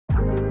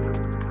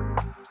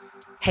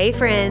Hey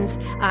friends,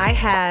 I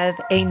have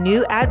a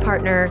new ad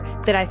partner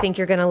that I think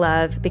you're going to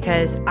love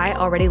because I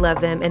already love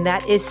them, and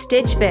that is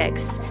Stitch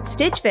Fix.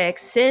 Stitch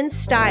Fix sends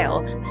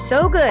style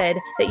so good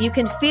that you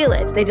can feel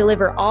it. They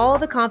deliver all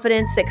the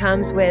confidence that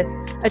comes with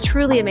a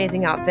truly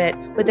amazing outfit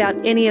without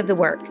any of the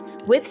work.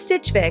 With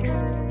Stitch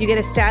Fix, you get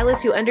a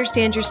stylist who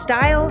understands your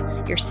style,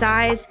 your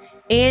size,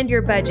 and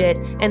your budget,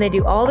 and they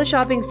do all the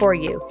shopping for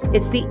you.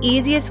 It's the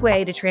easiest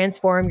way to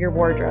transform your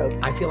wardrobe.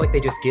 I feel like they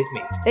just get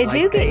me. They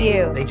do get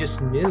you. They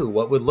just knew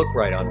what would look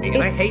right on me.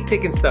 And I hate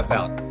picking stuff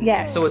out.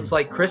 Yes. So it's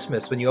like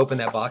Christmas when you open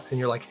that box and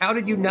you're like, how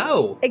did you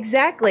know?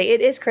 Exactly.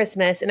 It is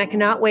Christmas, and I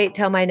cannot wait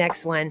till my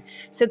next one.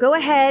 So go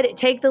ahead,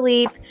 take the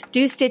leap,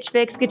 do Stitch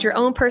Fix, get your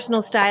own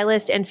personal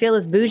stylist, and feel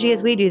as bougie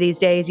as we do these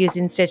days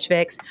using Stitch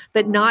Fix,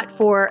 but not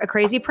for a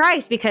crazy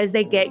price because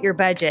they get your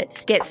budget.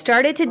 Get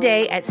started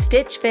today at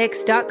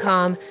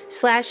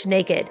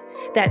stitchfix.com/naked.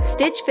 That's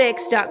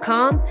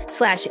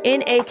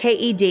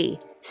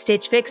stitchfix.com/NAKED.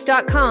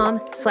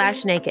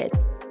 stitchfix.com/naked.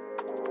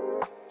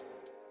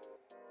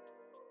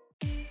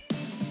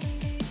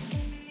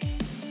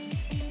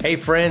 Hey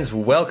friends,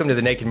 welcome to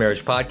the Naked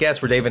Marriage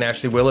Podcast. We're Dave and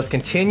Ashley Willis,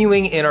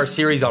 continuing in our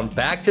series on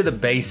Back to the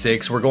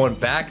Basics. We're going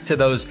back to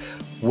those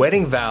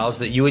wedding vows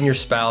that you and your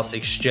spouse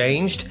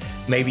exchanged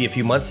maybe a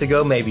few months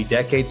ago, maybe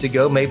decades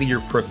ago. Maybe you're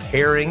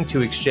preparing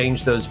to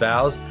exchange those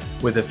vows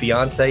with a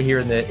fiance here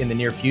in the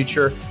near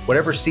future.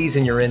 Whatever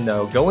season you're in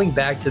though, going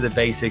back to the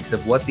basics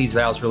of what these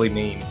vows really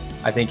mean,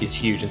 I think is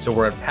huge. And so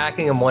we're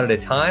unpacking them one at a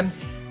time.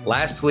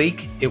 Last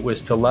week, it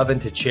was to love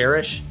and to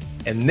cherish.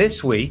 And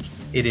this week,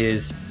 it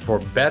is for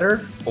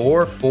better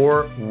or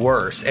for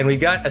worse. And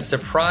we've got a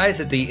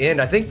surprise at the end.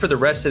 I think for the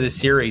rest of the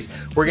series,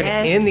 we're going to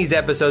end these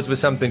episodes with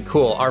something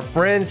cool. Our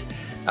friends,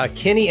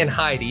 Kenny and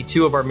Heidi,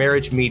 two of our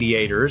marriage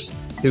mediators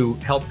who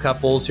help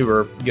couples who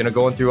are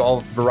going through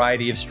all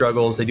variety of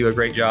struggles. They do a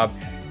great job.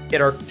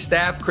 At our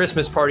staff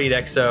Christmas party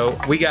at XO,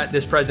 we got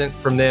this present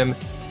from them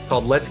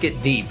called Let's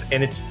Get Deep.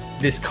 And it's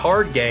this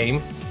card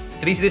game.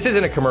 This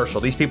isn't a commercial.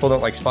 These people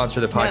don't sponsor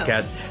the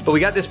podcast, but we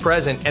got this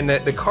present, and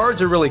the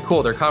cards are really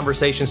cool. They're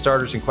conversation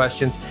starters and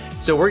questions.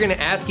 So we're going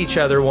to ask each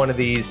other one of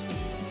these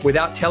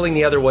without telling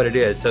the other what it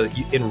is. So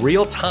in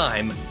real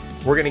time,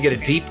 we're going to get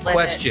a deep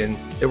question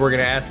that we're going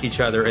to ask each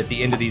other at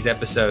the end of these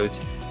episodes.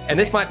 And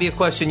this might be a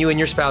question you and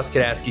your spouse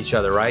could ask each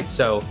other, right?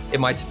 So it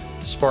might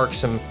spark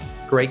some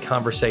great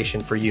conversation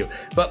for you.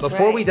 But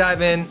before we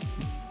dive in,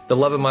 the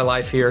love of my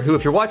life here, who,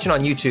 if you're watching on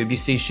YouTube, you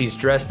see she's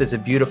dressed as a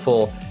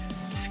beautiful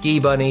ski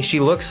bunny. She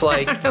looks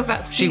like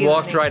she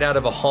walked right out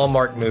of a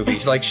Hallmark movie.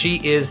 Like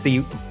she is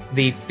the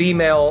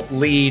female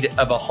lead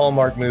of a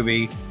Hallmark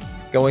movie,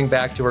 going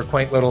back to her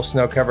quaint little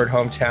snow-covered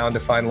hometown to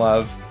find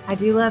love. I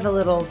do love a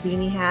little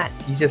beanie hat.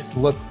 You just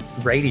look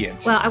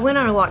radiant. Well, I went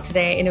on a walk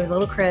today and it was a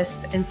little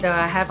crisp, and so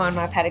I have on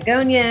my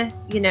Patagonia,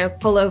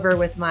 pullover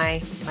with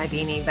my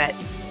beanie, but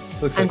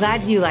I'm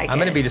glad you like it. I'm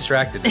going to be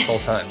distracted this whole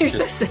time. You're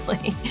so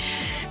silly.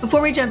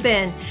 Before we jump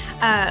in,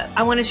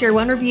 I want to share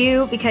one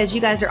review because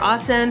you guys are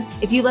awesome.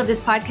 If you love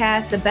this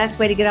podcast, the best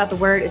way to get out the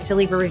word is to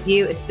leave a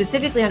review,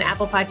 specifically on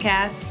Apple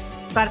Podcasts.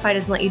 Spotify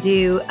doesn't let you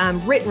do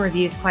written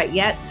reviews quite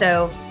yet,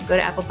 so go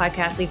to Apple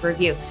Podcasts, leave a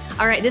review.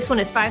 All right, this one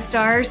is 5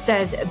 stars,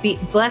 says,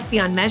 blessed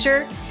beyond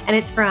measure, and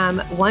it's from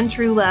One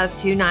True Love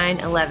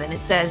 2911.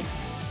 It says,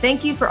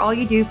 thank you for all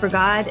you do for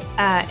God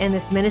and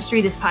this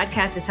ministry. This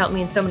podcast has helped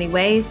me in so many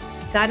ways.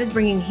 God is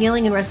bringing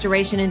healing and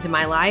restoration into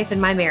my life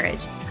and my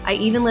marriage. I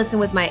even listen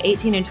with my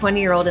 18 and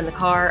 20-year-old in the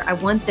car. I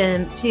want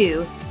them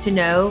to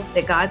know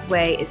that God's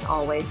way is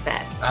always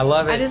best. I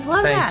love it. I just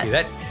love that. Thank you.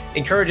 That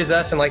encourages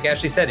us. And like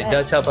Ashley said, it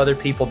does help other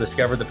people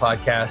discover the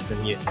podcast. And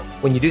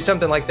when you do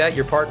something like that,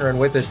 you're partnering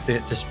with us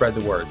to spread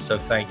the word. So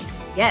thank you.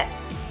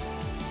 Yes.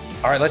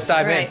 All right, let's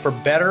dive in. For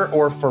better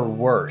or for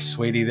worse,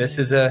 sweetie, this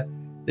is a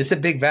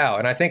big vow.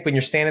 And I think when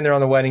you're standing there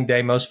on the wedding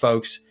day, most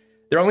folks,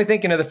 they're only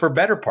thinking of the for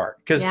better part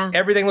because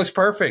everything looks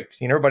perfect.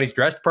 Everybody's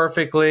dressed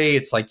perfectly.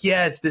 It's like,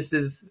 yes, this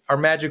is our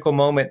magical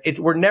moment.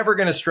 We're never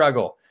going to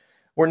struggle.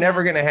 We're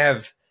never going to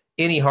have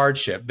any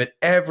hardship, but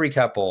every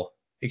couple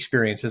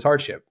experiences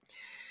hardship.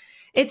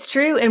 It's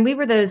true. And we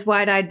were those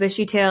wide-eyed,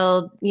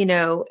 bushy-tailed,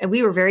 and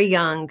we were very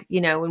young,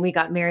 when we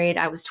got married.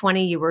 I was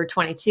 20, you were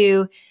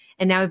 22,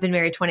 and now we've been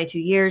married 22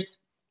 years.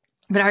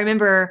 But I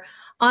remember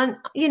on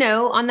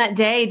that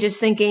day, just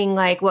thinking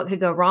what could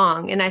go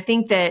wrong. And I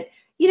think that,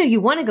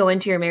 you want to go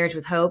into your marriage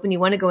with hope, and you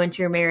want to go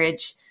into your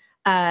marriage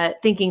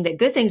thinking that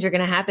good things are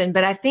going to happen.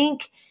 But I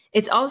think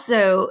it's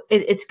also,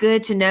 it's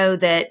good to know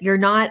that you're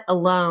not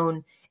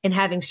alone in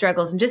having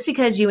struggles. And just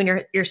because you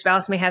and your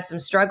spouse may have some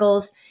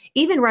struggles,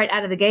 even right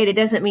out of the gate, it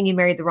doesn't mean you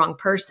married the wrong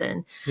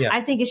person. Yeah.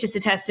 I think it's just a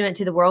testament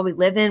to the world we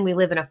live in. We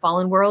live in a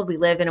fallen world. We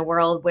live in a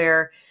world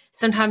where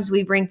sometimes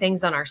we bring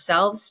things on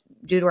ourselves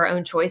due to our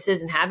own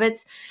choices and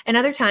habits. And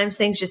other times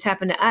things just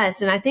happen to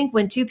us. And I think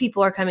when two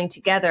people are coming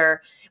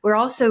together,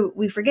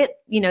 we forget,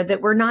 that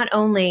we're not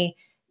only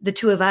the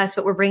two of us,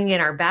 but we're bringing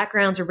in our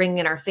backgrounds, we're bringing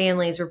in our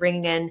families, we're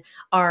bringing in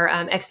our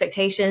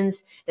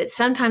expectations that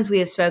sometimes we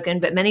have spoken,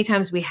 but many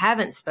times we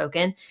haven't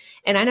spoken.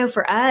 And I know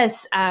for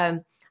us,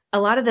 a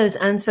lot of those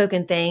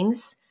unspoken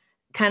things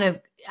kind of,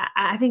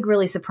 I think,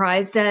 really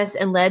surprised us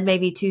and led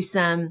maybe to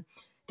some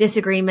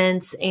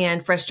disagreements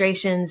and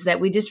frustrations that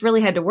we just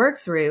really had to work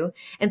through.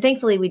 And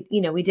thankfully,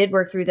 we did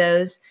work through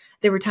those.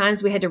 There were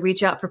times we had to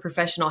reach out for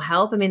professional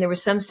help. I mean, there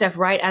was some stuff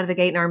right out of the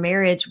gate in our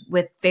marriage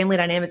with family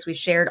dynamics we've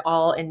shared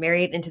all and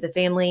married into the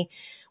family.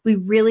 We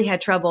really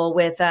had trouble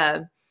with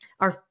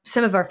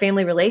some of our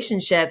family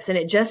relationships, and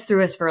it just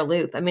threw us for a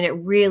loop. I mean, it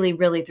really,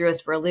 really threw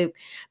us for a loop.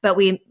 But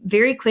we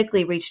very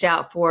quickly reached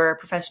out for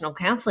professional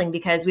counseling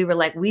because we were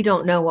like, we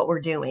don't know what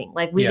we're doing.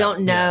 Like, we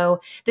don't know.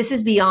 This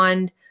is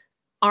beyond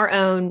our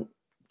own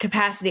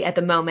capacity at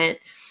the moment.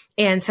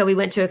 And so we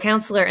went to a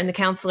counselor, and the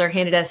counselor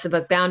handed us the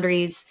book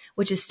Boundaries,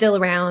 which is still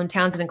around.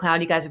 Townsend and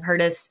Cloud, you guys have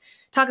heard us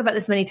talk about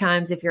this many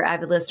times if you're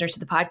avid listeners to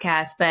the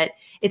podcast, but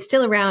it's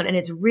still around and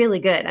it's really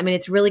good. I mean,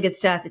 it's really good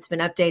stuff. It's been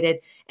updated.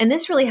 And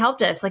this really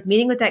helped us, like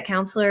meeting with that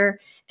counselor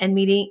and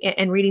meeting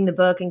and reading the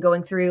book and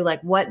going through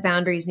like what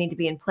boundaries need to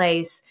be in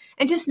place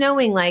and just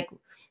knowing like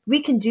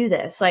we can do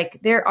this.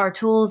 Like there are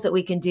tools that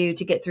we can do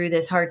to get through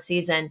this hard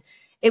season.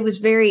 It was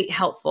very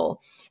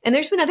helpful. And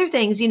there's been other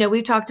things,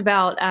 we've talked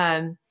about,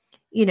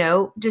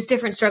 just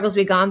different struggles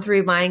we've gone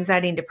through, my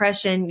anxiety and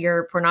depression,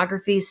 your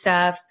pornography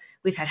stuff.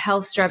 We've had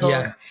health struggles.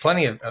 Yeah,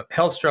 plenty of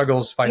health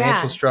struggles,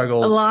 financial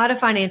struggles. A lot of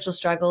financial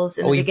struggles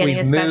in the beginning,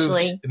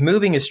 especially.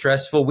 Moving is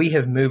stressful. We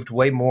have moved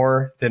way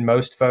more than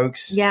most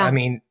folks. Yeah. I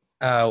mean,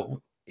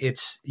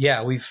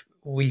 we've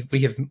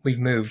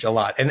moved a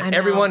lot, and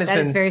everyone has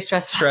been very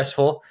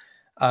stressful.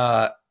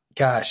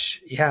 Gosh,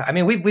 yeah. I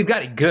mean, we've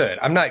got it good.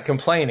 I'm not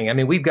complaining. I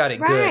mean, we've got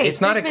it good. It's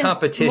not a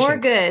competition. More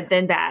good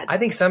than bad. I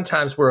think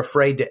sometimes we're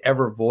afraid to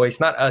ever voice,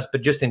 not us,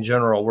 but just in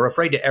general, we're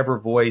afraid to ever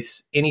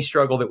voice any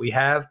struggle that we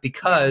have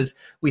because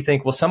we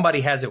think, well,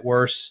 somebody has it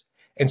worse.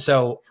 And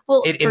so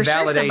it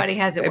invalidates. Sure somebody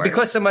has it worse.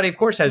 Because somebody, of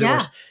course, has it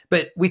worse.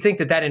 But we think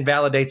that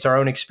invalidates our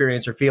own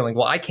experience or feeling.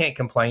 Well, I can't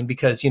complain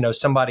because,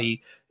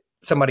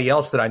 somebody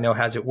else that I know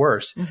has it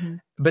worse. Mm-hmm.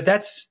 But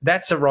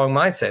that's a wrong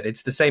mindset.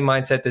 It's the same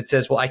mindset that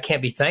says, well, I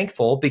can't be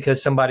thankful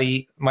because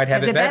somebody might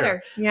have it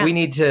better. Yeah. We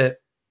need to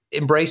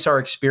embrace our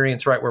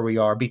experience right where we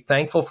are, be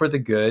thankful for the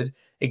good,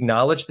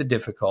 acknowledge the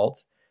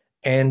difficult,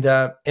 and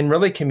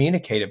really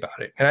communicate about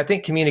it. And I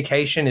think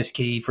communication is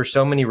key for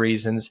so many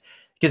reasons,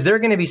 because there are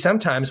going to be some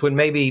times when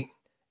maybe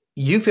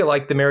you feel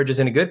like the marriage is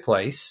in a good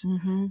place,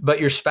 mm-hmm. but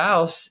your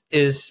spouse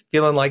is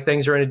feeling like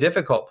things are in a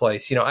difficult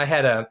place. I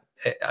had a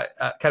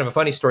kind of a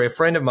funny story. A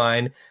friend of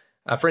mine,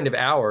 a friend of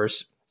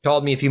ours,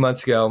 called me a few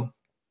months ago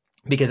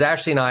because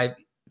Ashley and I, a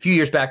few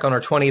years back on our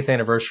 20th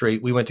anniversary,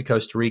 we went to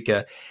Costa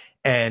Rica,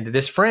 and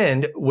this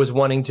friend was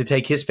wanting to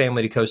take his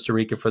family to Costa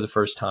Rica for the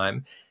first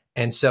time.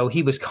 And so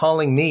he was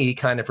calling me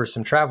kind of for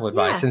some travel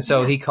advice. And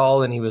so he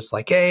called and he was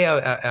like, hey,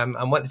 I'm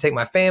wanting to take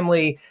my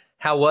family.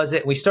 How was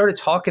it? And we started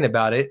talking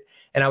about it.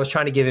 And I was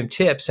trying to give him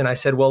tips. And I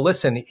said, well,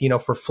 listen,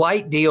 for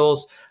flight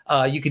deals,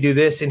 you could do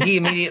this. And he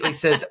immediately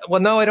says,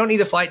 well, no, I don't need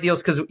the flight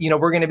deals because,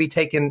 we're going to be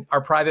taking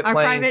our private plane.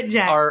 Private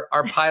jet.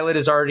 Our pilot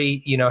is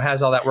already,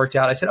 has all that worked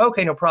out. I said,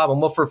 okay, no problem.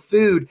 Well, for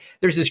food,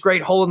 there's this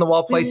great hole in the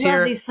wall place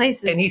here. These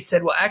places. And he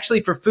said, well, actually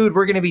for food,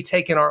 we're going to be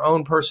taking our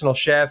own personal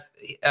chef.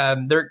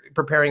 They're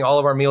preparing all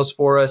of our meals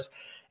for us.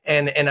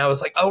 And I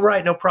was like, oh,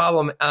 right, no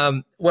problem.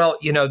 Well,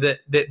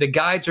 the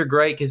guides are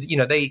great because,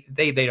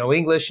 they know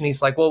English. And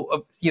he's like,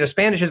 well,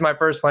 Spanish is my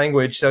first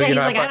language. So, he's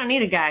like, I don't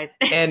need a guide.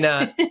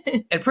 And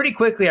pretty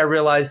quickly I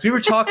realized we were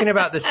talking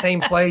about the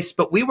same place,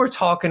 but we were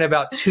talking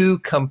about two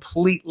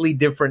completely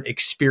different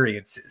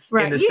experiences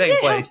in the same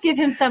place. Help give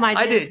him some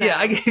ideas. I did. Yeah,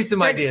 I gave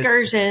some ideas.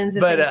 Excursions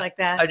and things like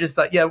that. I just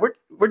thought,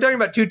 we're talking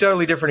about two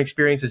totally different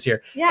experiences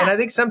here. Yeah. And I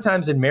think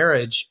sometimes in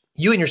marriage,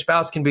 you and your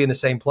spouse can be in the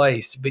same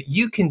place, but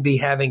you can be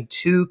having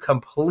two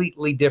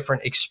completely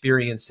different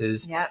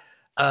experiences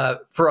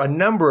for a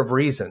number of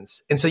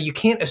reasons. And so you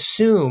can't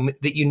assume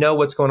that you know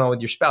what's going on with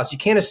your spouse. You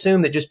can't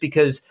assume that just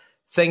because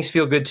things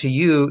feel good to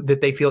you, that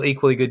they feel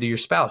equally good to your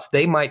spouse.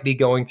 They might be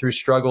going through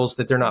struggles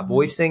that they're not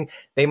voicing.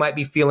 They might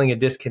be feeling a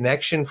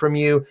disconnection from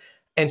you.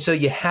 And so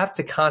you have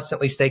to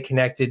constantly stay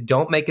connected.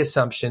 Don't make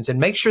assumptions and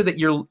make sure that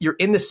you're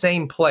in the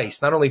same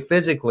place, not only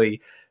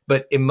physically,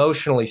 but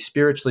emotionally,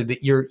 spiritually,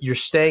 that you're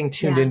staying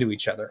tuned into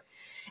each other.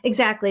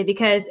 Exactly.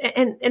 Because,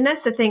 and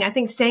that's the thing, I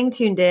think staying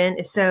tuned in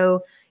is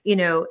so,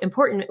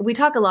 important. We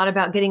talk a lot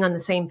about getting on the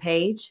same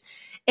page.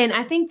 And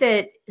I think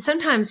that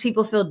sometimes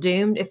people feel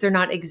doomed if they're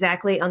not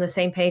exactly on the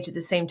same page at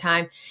the same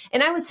time.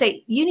 And I would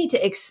say you need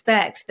to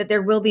expect that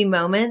there will be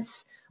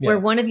moments where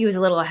one of you is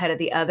a little ahead of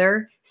the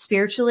other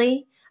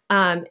spiritually.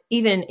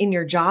 Even in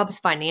your jobs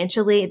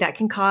financially, that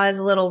can cause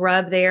a little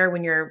rub there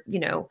when you're,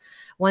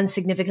 one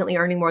significantly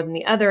earning more than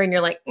the other. And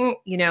you're like,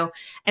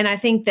 and I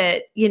think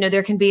that,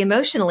 there can be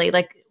emotionally,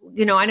 like,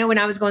 I know when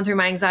I was going through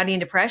my anxiety and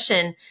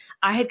depression,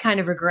 I had kind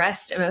of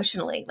regressed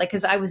emotionally, like,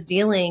 cause I was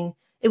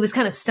it was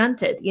kind of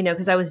stunted,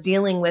 cause I was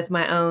dealing with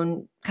my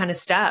own kind of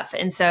stuff.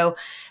 And so,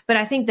 but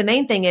I think the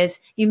main thing is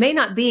you may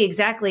not be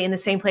exactly in the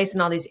same place in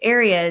all these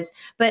areas,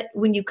 but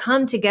when you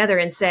come together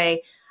and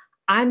say,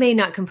 I may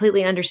not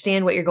completely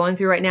understand what you're going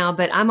through right now,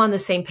 but I'm on the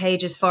same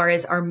page as far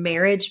as our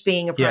marriage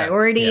being a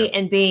priority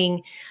and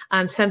being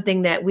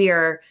something that we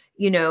are,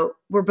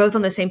 we're both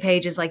on the same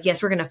page as like,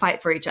 yes, we're going to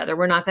fight for each other.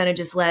 We're not going to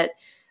just let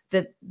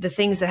the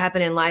things that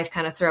happen in life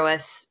kind of throw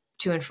us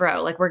to and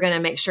fro. Like, we're going to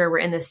make sure we're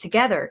in this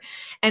together.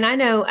 And I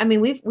know, I mean,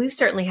 we've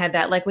certainly had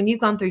that. Like, when you've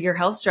gone through your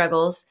health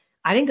struggles,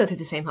 I didn't go through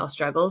the same health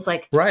struggles.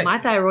 Like, my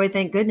thyroid,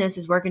 thank goodness,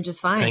 is working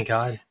just fine. Thank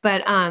God.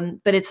 But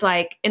it's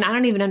like, and I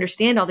don't even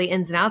understand all the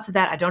ins and outs of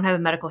that. I don't have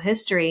a medical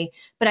history,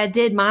 but I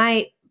did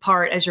my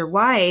part as your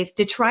wife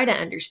to try to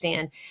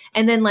understand.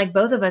 And then, like,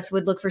 both of us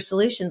would look for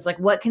solutions. Like,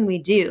 what can we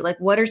do? Like,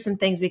 what are some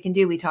things we can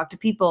do? We talk to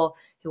people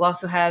who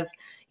also have,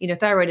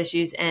 thyroid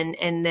issues, and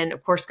then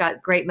of course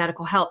got great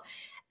medical help.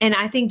 And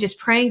I think just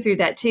praying through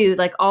that too,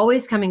 like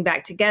always coming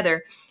back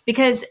together,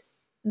 because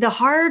the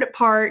hard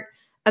part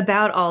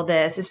about all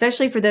this,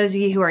 especially for those of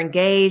you who are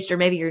engaged or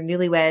maybe you're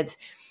newlyweds,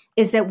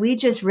 is that we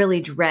just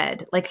really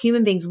dread, like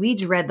human beings, we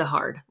dread the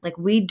hard. Like,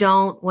 we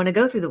don't want to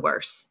go through the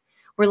worst.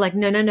 We're like,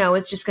 no,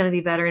 it's just going to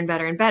be better and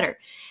better and better.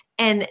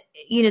 And,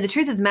 the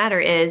truth of the matter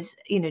is,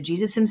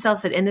 Jesus himself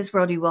said, in this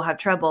world, you will have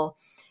trouble.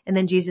 And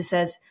then Jesus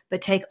says,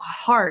 but take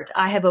heart,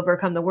 I have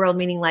overcome the world,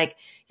 meaning like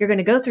you're going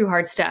to go through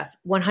hard stuff.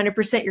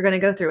 100% you're going to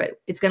go through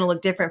it. It's going to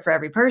look different for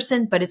every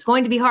person, but it's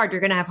going to be hard.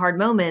 You're going to have hard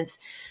moments.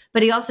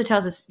 But he also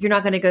tells us you're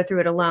not going to go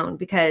through it alone,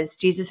 because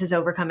Jesus has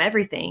overcome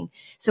everything.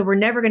 So we're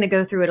never going to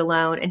go through it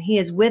alone, and he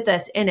is with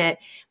us in it.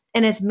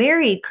 And as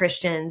married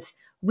Christians,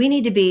 we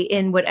need to be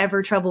in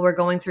whatever trouble we're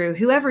going through,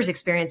 whoever's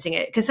experiencing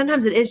it, because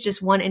sometimes it is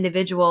just one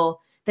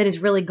individual that is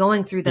really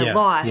going through the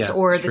loss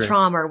or the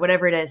trauma or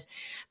whatever it is.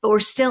 But we're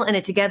still in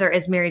it together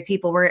as married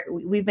people.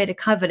 We've made a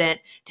covenant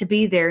to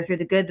be there through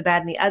the good, the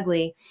bad, and the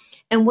ugly.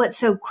 And what's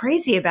so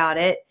crazy about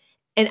it,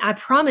 and I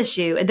promise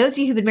you, and those of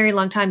you who've been married a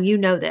long time, you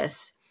know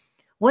this,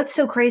 what's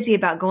so crazy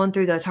about going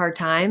through those hard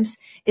times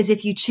is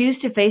if you choose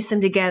to face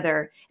them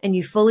together and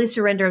you fully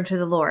surrender them to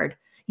the Lord,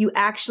 you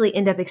actually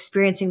end up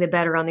experiencing the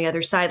better on the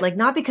other side. Like,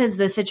 not because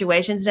the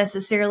situation's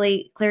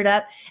necessarily cleared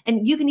up.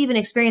 And you can even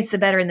experience the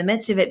better in the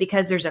midst of it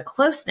because there's a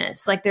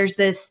closeness. Like, there's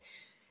this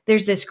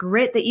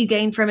grit that you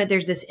gain from it.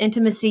 There's this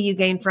intimacy you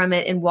gain from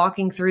it in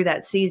walking through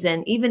that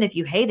season, even if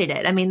you hated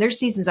it. I mean, there's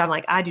seasons I'm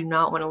like, I do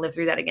not want to live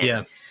through that again.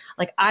 Yeah.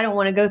 Like, I don't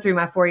want to go through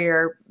my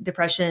 4-year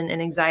depression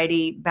and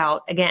anxiety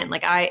bout again.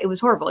 Like, it was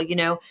horrible.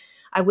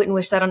 I wouldn't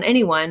wish that on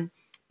anyone.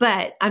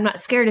 But I'm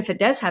not scared if it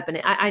does happen.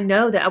 I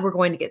know that we're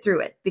going to get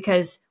through it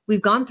because we've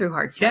gone through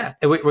hard stuff. Yeah,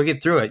 and we'll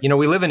get through it.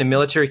 We live in a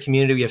military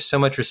community. We have so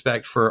much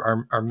respect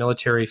for our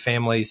military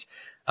families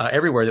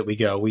everywhere that we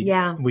go. We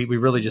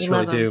really just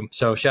really do.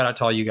 So shout out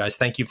to all you guys.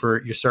 Thank you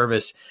for your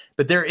service.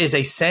 But there is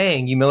a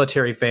saying you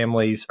military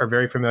families are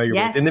very familiar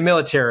with. In the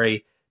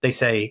military, they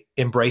say,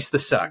 embrace the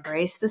suck.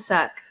 Embrace the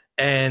suck.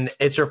 And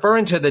it's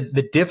referring to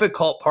the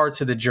difficult parts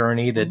of the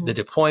journey, the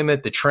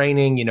deployment, the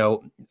training,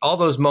 all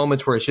those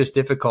moments where it's just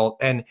difficult.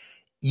 And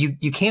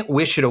you can't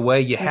wish it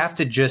away. You have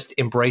to just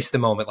embrace the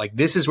moment. Like,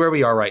 this is where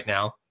we are right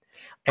now.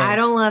 And I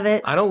don't love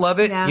it. I don't love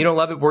it. Yeah. You don't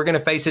love it. We're going to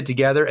face it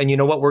together. And you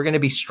know what? We're going to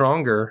be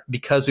stronger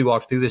because we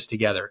walked through this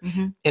together.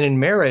 Mm-hmm. And in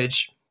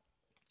marriage,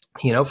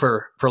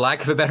 for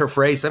lack of a better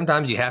phrase,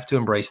 sometimes you have to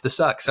embrace the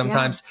suck.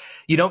 Sometimes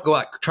you don't go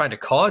out trying to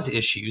cause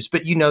issues,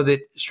 but you know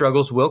that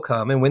struggles will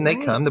come. And when they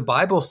come, the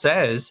Bible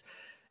says,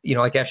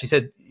 like Ashley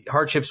said,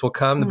 hardships will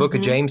come. The book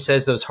of James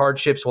says those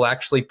hardships will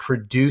actually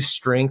produce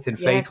strength and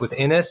faith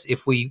within us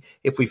if we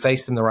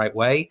face them the right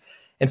way.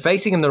 And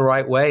facing them the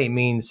right way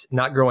means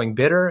not growing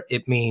bitter.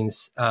 It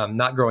means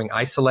not growing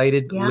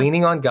isolated,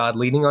 leaning on God,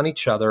 leaning on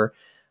each other,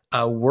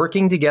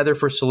 working together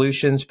for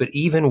solutions. But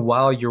even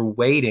while you're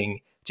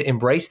waiting, to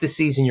embrace the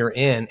season you're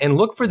in and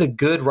look for the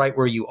good right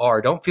where you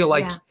are. Don't feel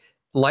like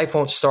life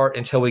won't start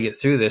until we get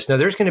through this. No,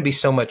 there's going to be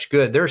so much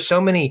good. There are so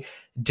many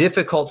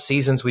difficult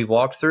seasons we've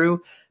walked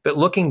through, but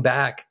looking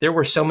back, there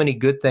were so many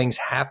good things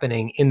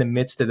happening in the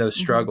midst of those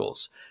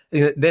struggles.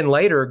 Then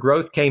later,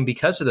 growth came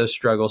because of those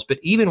struggles. But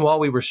even while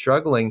we were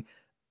struggling,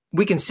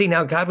 we can see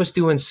now God was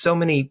doing so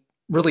many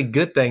really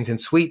good things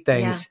and sweet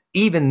things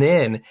even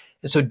then.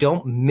 And so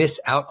don't miss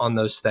out on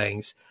those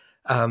things.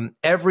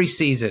 Every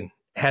season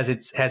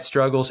has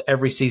struggles.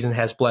 Every season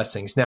has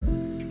blessings. Now,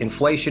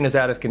 inflation is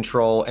out of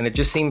control, and it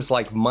just seems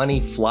like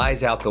money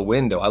flies out the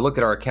window. I look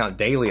at our account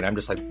daily, and I'm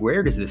just like,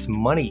 where does this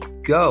money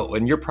go?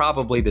 And you're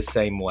probably the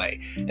same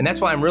way. And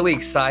that's why I'm really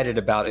excited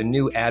about a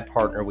new ad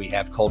partner we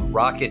have called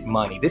Rocket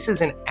Money. This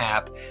is an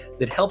app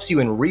that helps you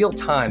in real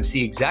time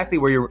see exactly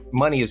where your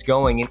money is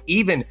going. And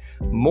even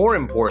more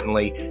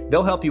importantly,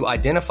 they'll help you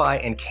identify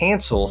and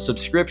cancel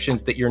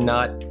subscriptions that you're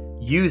not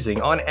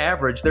using. On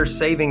average, they're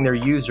saving their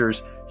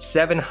users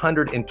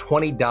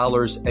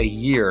 $720 a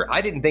year.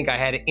 I didn't think I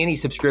had any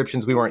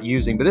subscriptions we weren't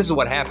using, but this is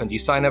what happens. You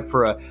sign up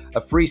for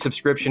a free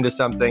subscription to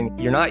something,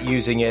 you're not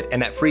using it,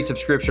 and that free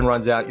subscription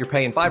runs out. You're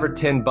paying $5 or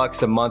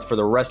 $10 a month for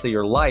the rest of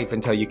your life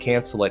until you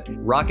cancel it.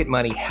 Rocket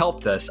Money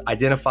helped us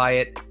identify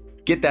it,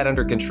 get that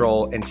under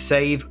control and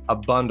save a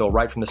bundle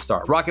right from the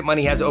start. Rocket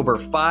Money has over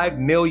 5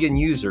 million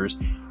users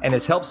and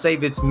has helped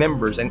save its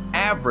members an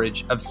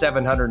average of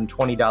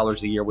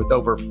 $720 a year with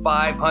over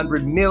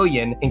 500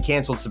 million in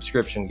canceled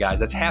subscription, guys.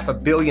 That's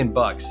 $500 million.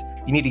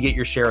 You need to get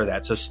your share of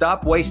that. So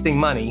stop wasting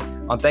money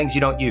on things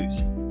you don't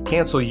use.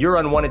 Cancel your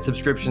unwanted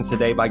subscriptions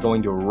today by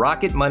going to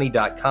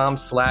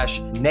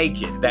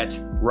rocketmoney.com/naked. That's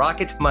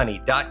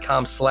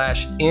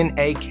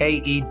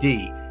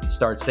rocketmoney.com/NAKED.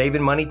 Start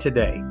saving money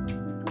today.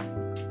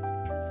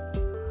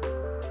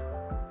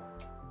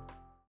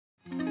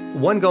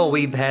 One goal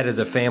we've had as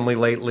a family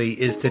lately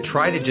is to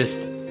try to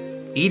just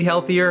eat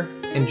healthier,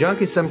 and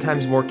junk is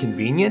sometimes more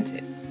convenient,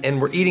 and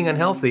we're eating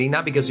unhealthy,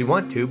 not because we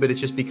want to, but it's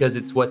just because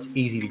it's what's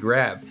easy to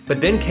grab.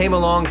 But then came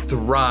along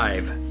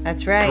Thrive.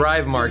 That's right.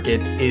 Thrive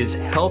Market is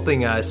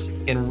helping us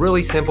in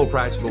really simple,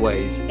 practical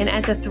ways. And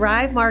as a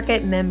Thrive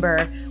Market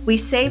member, we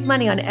save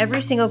money on every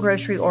single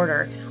grocery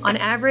order. On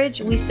average,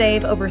 we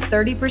save over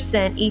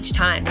 30% each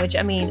time, which,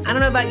 I mean, I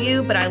don't know about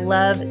you, but I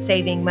love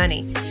saving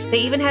money. They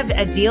even have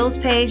a deals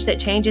page that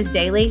changes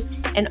daily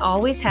and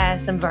always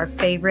has some of our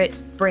favorite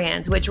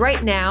brands, which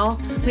right now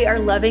we are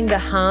loving the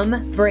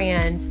Hum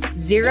brand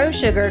Zero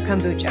Sugar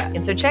Kombucha.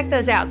 And so check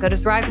those out. Go to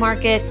Thrive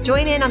Market,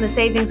 join in on the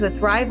savings with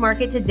Thrive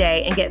Market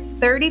today and get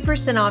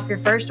 30% off your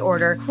first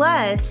order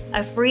plus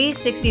a free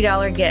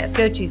 $60 gift.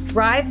 Go to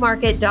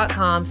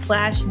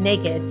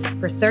thrivemarket.com/naked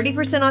for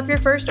 30% off your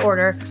first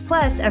order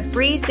plus a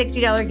free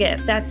 $60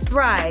 gift. That's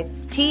Thrive,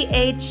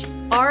 THRIVE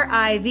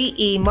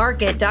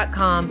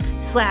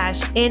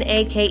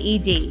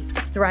market.com/NAKED.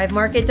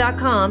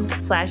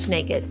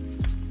 thrivemarket.com/naked.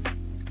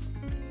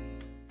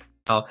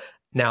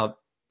 Now,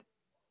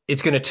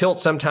 it's going to tilt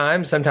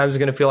sometimes. Sometimes it's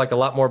going to feel like a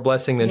lot more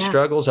blessing than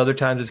struggles. Other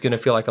times it's going to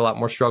feel like a lot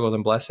more struggle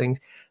than blessings.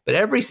 But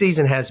every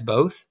season has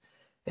both.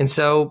 And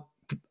so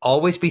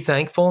always be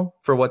thankful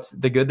for what's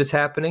the good that's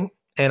happening,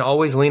 and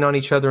always lean on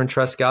each other and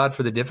trust God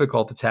for the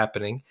difficult that's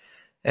happening.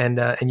 And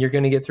you're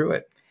going to get through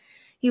it.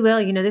 You will.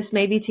 You know, this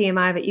may be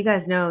TMI, but you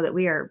guys know that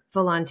we are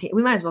full on.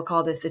 We might as well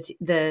call this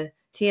the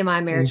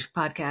TMI marriage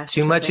podcast.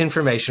 Too much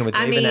information with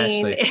Dave and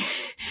Ashley.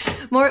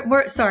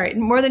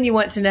 more than you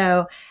want to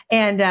know.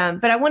 And,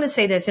 but I want to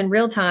say this in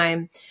real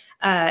time.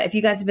 If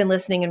you guys have been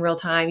listening in real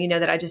time, you know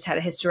that I just had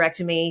a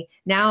hysterectomy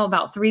now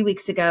about 3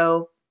 weeks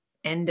ago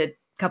and a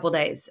couple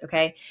days.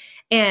 Okay.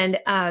 And,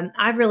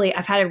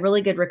 I've had a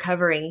really good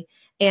recovery,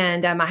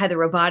 and, I had the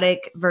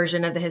robotic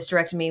version of the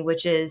hysterectomy,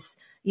 which is,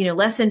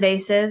 less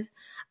invasive.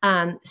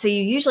 So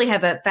you usually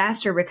have a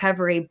faster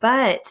recovery,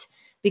 but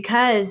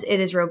because it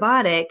is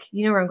robotic,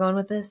 you know where I'm going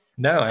with this?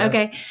 No.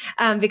 Okay.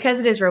 Because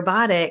it is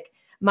robotic,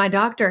 my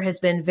doctor has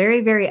been very,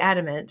 very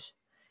adamant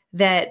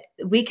that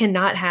we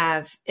cannot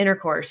have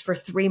intercourse for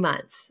 3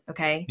 months.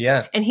 Okay.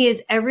 Yeah. And he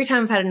is, every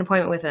time I've had an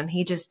appointment with him,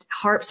 he just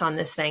harps on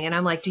this thing. And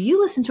I'm like, do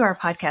you listen to our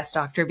podcast,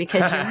 doctor?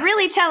 Because you're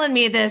really telling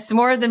me this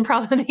more than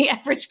probably the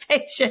average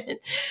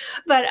patient.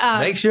 But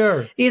make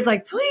sure. He's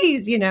like,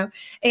 please, and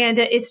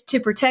it's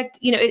to protect,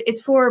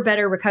 it's for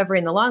better recovery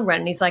in the long run.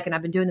 And he's like, and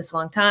I've been doing this a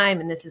long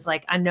time. And this is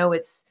like, I know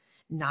it's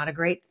not a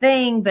great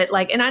thing, but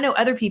and I know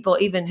other people,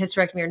 even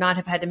hysterectomy or not,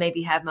 have had to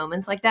maybe have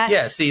moments like that.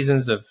 Yeah,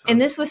 seasons of.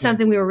 And this was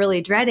something we were really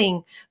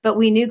dreading, but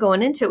we knew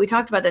going into it, we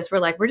talked about this. We're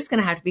like, we're just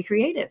going to have to be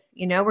creative.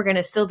 We're going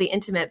to still be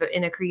intimate, but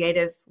in a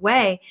creative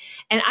way.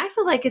 And I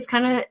feel like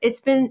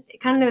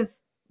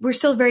we're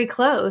still very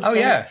close. Oh,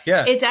 yeah.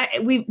 Yeah.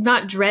 We've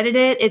not dreaded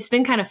it. It's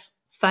been kind of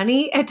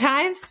funny at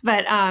times,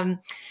 but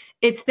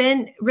it's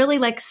been really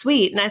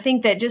sweet. And I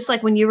think that just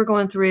like when you were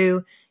going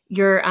through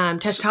your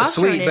testosterone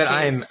sweet,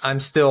 but issues. I'm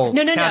still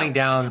counting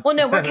down. Well,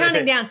 no, we're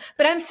counting down.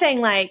 But I'm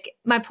saying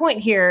my point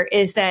here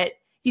is that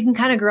you can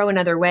kind of grow in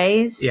other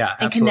ways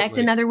and connect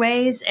in other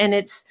ways. And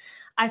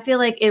I feel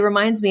like it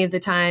reminds me of the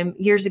time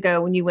years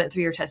ago when you went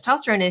through your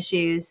testosterone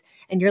issues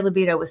and your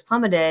libido was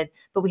plummeted,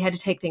 but we had to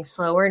take things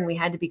slower and we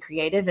had to be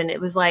creative. And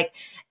it was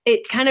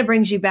it kind of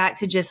brings you back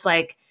to just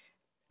I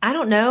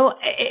don't know.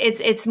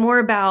 It's more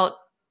about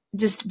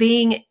just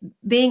being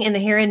in the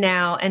here and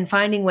now and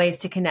finding ways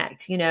to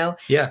connect,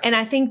 Yeah. And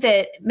I think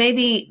that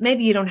maybe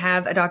you don't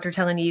have a doctor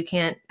telling you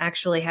can't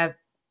actually have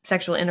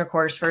sexual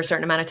intercourse for a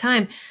certain amount of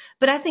time,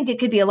 but I think it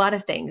could be a lot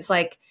of things.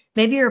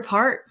 Maybe you're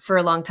apart for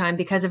a long time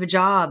because of a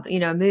job,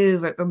 a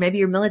move, or maybe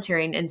you're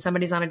military and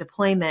somebody's on a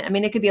deployment. I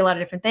mean, it could be a lot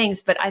of different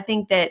things, but I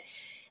think that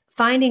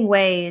finding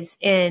ways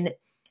in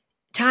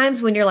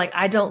times when you're like,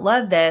 I don't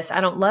love this.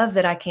 I don't love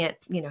that I can't,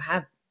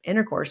 have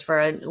intercourse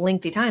for a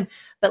lengthy time,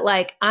 but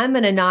I'm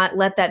going to not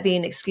let that be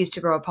an excuse to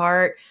grow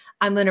apart.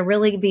 I'm going to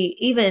really be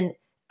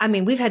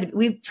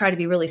we've tried to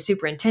be really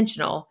super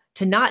intentional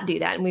to not do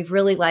that. And we've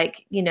really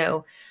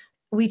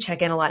we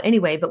check in a lot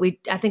anyway, but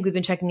I think we've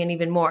been checking in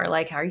even more,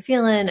 how are you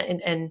feeling?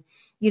 And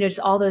just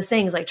all those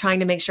things,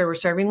 trying to make sure we're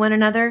serving one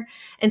another.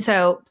 And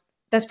so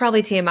that's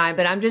probably TMI,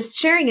 but I'm just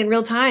sharing in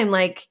real time,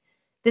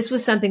 this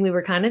was something we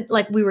were kind of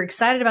we were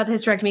excited about the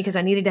hysterectomy because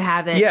I needed to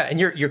have it. Yeah. And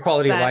your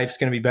quality of life is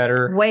going to be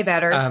better. Way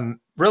better.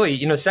 really,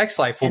 sex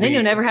life will and then be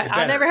you'll never have,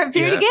 better, I'll never have a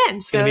period again.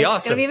 It's So going to be it's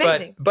awesome. going to be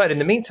amazing. But in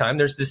the meantime,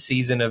 there's this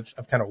season of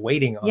kind of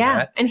waiting on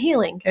that. And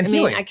healing. And I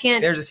healing. mean, I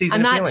can't, There's a season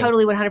I'm of not healing.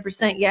 totally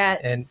 100%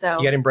 yet. And so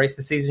you got to embrace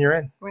the season you're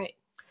in. Right.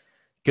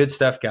 Good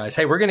stuff, guys.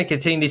 Hey, we're going to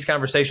continue these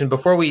conversations.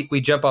 Before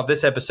we jump off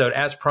this episode,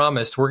 as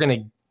promised, we're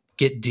going to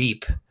get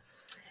deep.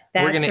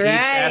 That's we're going to right.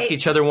 each ask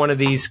each other one of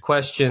these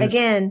questions.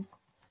 Again,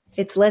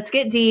 it's let's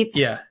get deep.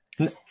 Yeah.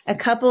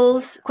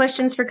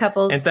 Questions for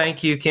couples. And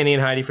thank you, Kenny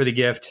and Heidi, for the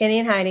gift. Kenny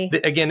and Heidi.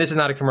 Again, this is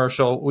not a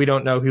commercial. We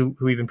don't know who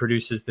even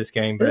produces this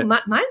game. But Ooh,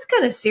 mine's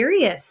kind of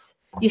serious.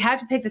 You have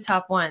to pick the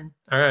top one.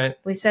 all right.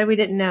 We said we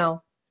didn't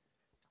know.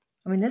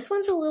 I mean, this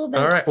one's a little bit.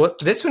 All right. Well,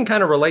 this one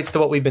kind of relates to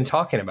what we've been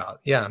talking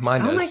about. Yeah,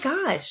 mine does. Oh my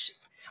gosh.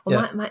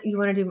 Well, Yeah. you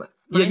want to do?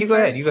 Yeah, you go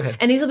first? ahead. You go ahead.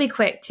 And these will be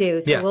quick too.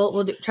 So Yeah.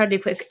 we'll try to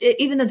do quick.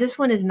 Even though this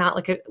one is not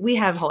like we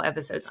have whole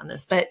episodes on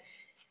this, but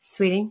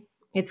sweetie,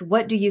 it's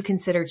what do you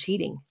consider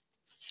cheating?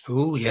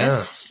 Ooh,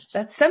 yeah.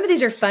 That's some of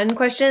these are fun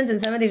questions,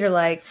 and some of these are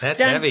like That's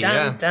dun, heavy. dun,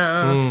 Yeah.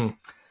 dun.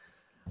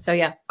 So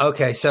yeah.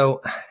 Okay,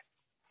 so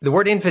the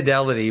word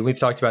infidelity, we've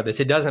talked about this.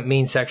 It doesn't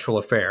mean sexual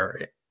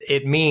affair.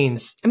 It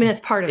means I mean, that's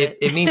part of it.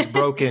 it means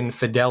broken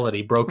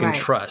fidelity, broken Right.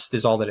 trust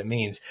is all that it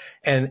means.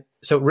 And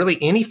so really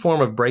any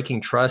form of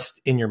breaking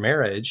trust in your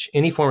marriage,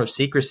 any form of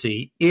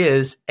secrecy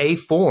is a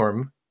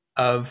form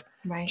of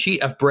Right.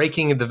 of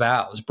breaking the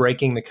vows,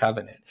 breaking the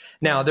covenant.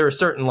 Now there are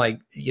certain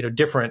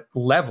different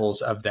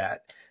levels of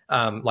that.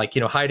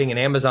 Hiding an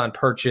Amazon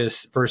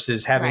purchase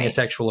versus having a Right.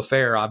 sexual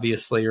affair,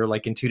 obviously, or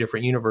like in two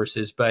different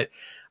universes. But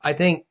I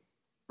think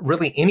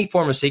really any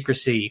form of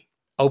secrecy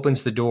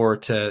opens the door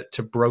to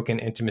broken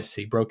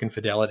intimacy, broken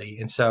fidelity.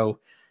 And so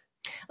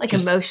like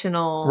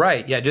emotional,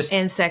 right. Yeah. Just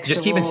sexual.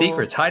 just keeping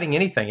secrets, hiding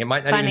anything. It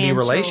might not even be a Financial.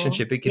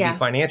 relationship. It could be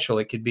financial.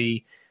 It could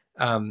be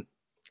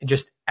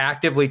just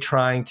actively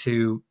trying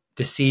to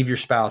deceive your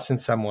spouse in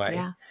some way.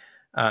 Yeah.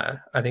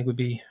 I think would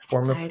be a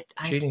form of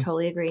I cheating.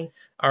 totally agree.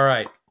 All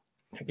right.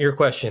 Your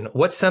question.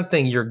 What's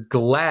something you're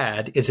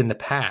glad is in the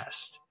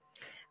past?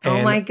 Oh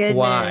And my goodness.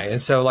 why? And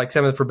so like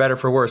some of the for better,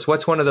 for worse,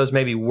 what's one of those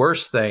maybe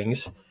worse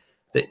things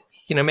that,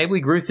 maybe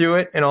we grew through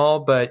it and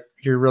all, but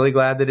you're really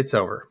glad that it's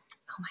over?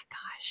 Oh my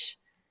gosh.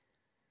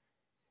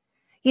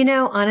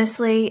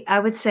 Honestly, I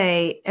would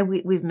say, and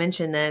we've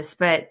mentioned this,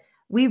 but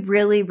we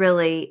really,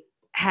 really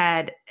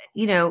had,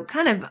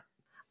 kind of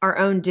our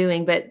own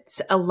doing, but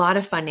a lot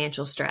of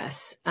financial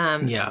stress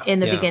in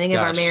the beginning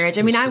of our marriage.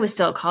 I mean, I was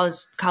still a college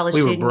We were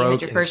student. You broke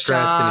had your and first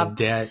stressed job. and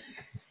in debt.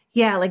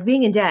 Yeah, like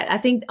being in debt. I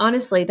think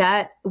honestly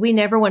that we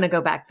never want to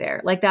go back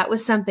there. Like that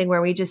was something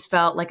where we just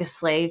felt like a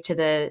slave to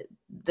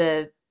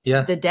the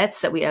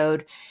debts that we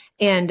owed.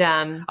 And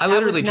I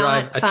literally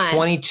drive a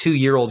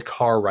 22-year-old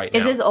car right now.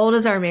 It's as old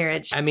as our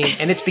marriage. I mean,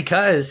 and it's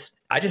because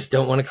I just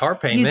don't want a car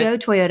payment. You go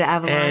Toyota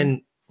Avalon.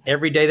 And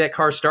every day that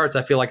car starts,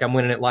 I feel like I'm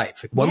winning at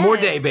life. One more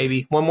day,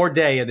 baby. One more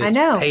day of this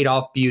paid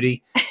off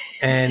beauty.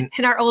 And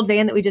in our old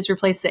van that we just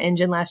replaced the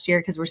engine last year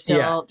because we're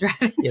still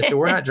driving. Yeah, so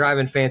we're not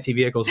driving fancy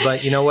vehicles,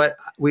 but you know what?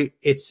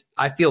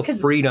 I feel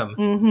freedom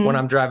when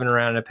I'm driving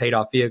around in a paid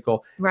off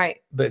vehicle. Right.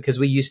 But because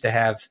we used to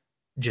have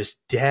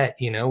just debt,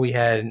 we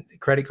had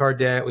credit card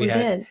debt. We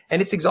did.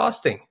 And it's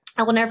exhausting.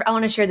 I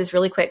want to share this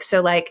really quick.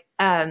 So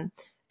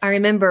I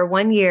remember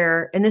one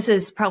year, and this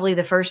is probably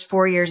the first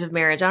 4 years of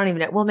marriage. I don't even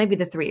know. Well, maybe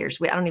the 3 years.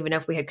 I don't even know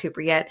if we had Cooper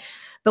yet,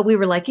 but we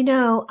were like,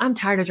 I'm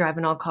tired of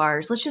driving old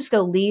cars. Let's just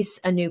go lease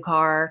a new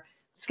car.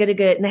 Let's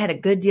get and they had a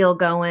good deal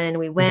going.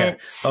 We went.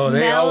 Yeah. Oh,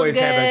 they always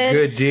have a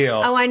good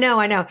deal. Oh, I know.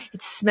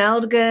 It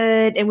smelled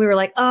good. And we were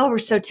like, oh, we're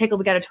so tickled.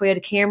 We got a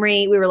Toyota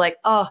Camry. We were like,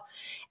 oh,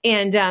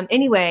 and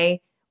anyway,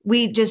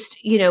 we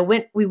just,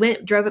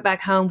 drove it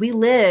back home. We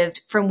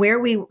lived from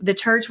the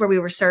church where we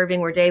were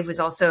serving, where Dave was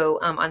also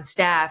on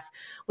staff,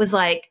 was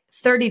like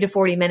 30 to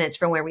 40 minutes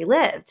from where we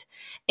lived.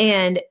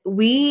 And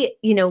we,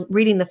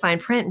 reading the fine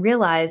print,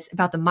 realized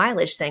about the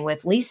mileage thing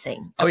with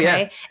leasing. Okay? Oh,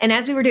 yeah. And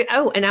as we were doing,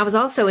 and I was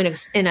also my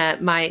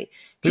teaching.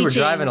 We were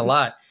driving a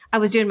lot. I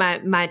was doing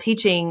my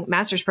teaching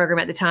master's program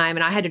at the time,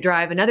 and I had to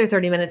drive another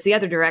 30 minutes the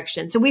other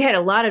direction. So we had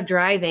a lot of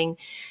driving,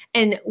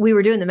 and we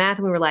were doing the math,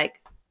 and we were like,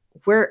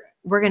 we're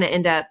going to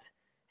end up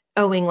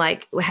owing,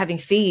 having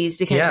fees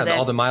because of this.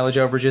 All the mileage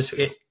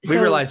overages. We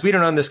realized we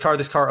don't own this car.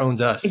 This car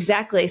owns us.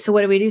 Exactly. So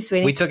what do we do,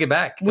 sweetie? We took it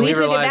back. We took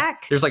realized it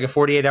back. There's like a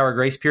 48-hour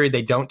grace period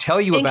they don't tell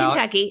you about. In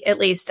Kentucky, at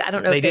least. I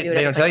don't know if they do it.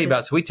 They don't tell you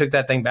about. So we took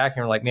that thing back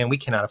and we're like, man, we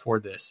cannot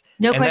afford this.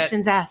 No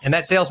questions asked. And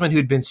that salesman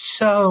who'd been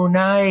so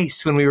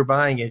nice when we were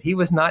buying it, he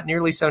was not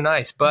nearly so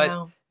nice,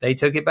 but they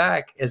took it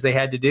back as they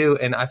had to do.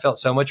 And I felt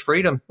so much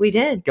freedom. We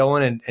did.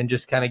 Going and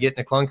just kind of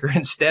getting a clunker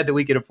instead that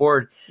we could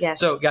afford.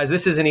 Yes. So guys,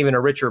 this isn't even a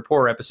rich or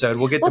poor episode.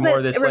 We'll get to more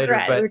of this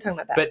later. But we were talking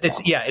about that. But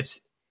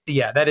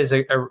that is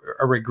a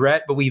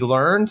regret, but we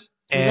learned.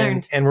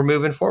 And we're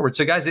moving forward.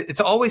 So guys, it's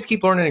always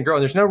keep learning and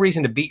growing. There's no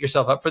reason to beat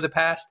yourself up for the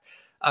past,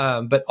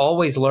 but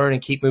always learn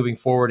and keep moving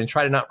forward and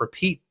try to not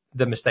repeat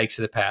the mistakes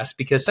of the past,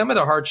 because some of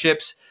the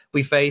hardships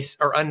we face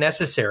are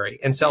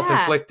unnecessary and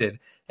self-inflicted.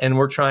 and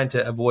we're trying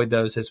to avoid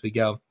those as we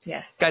go.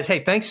 Yes. Guys,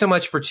 hey, thanks so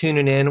much for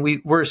tuning in.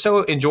 We're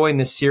so enjoying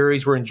this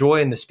series. We're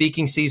enjoying the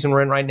speaking season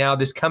we're in right now.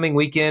 This coming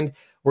weekend,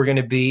 we're going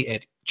to be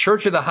at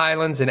Church of the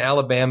Highlands in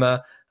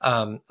Alabama,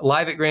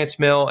 live at Grants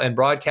Mill and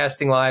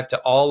broadcasting live to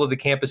all of the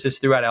campuses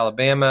throughout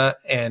Alabama.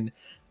 And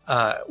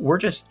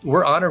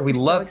we're honored. We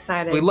love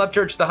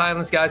Church of the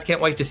Highlands, guys.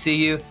 Can't wait to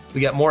see you.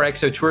 We got more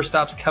XO tour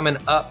stops coming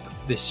up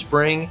this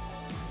spring.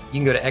 You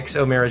can go to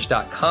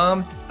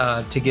xomarriage.com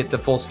to get the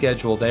full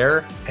schedule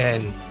there.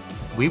 And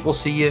we will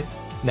see you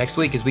next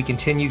week as we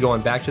continue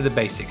going back to the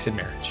basics in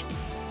marriage.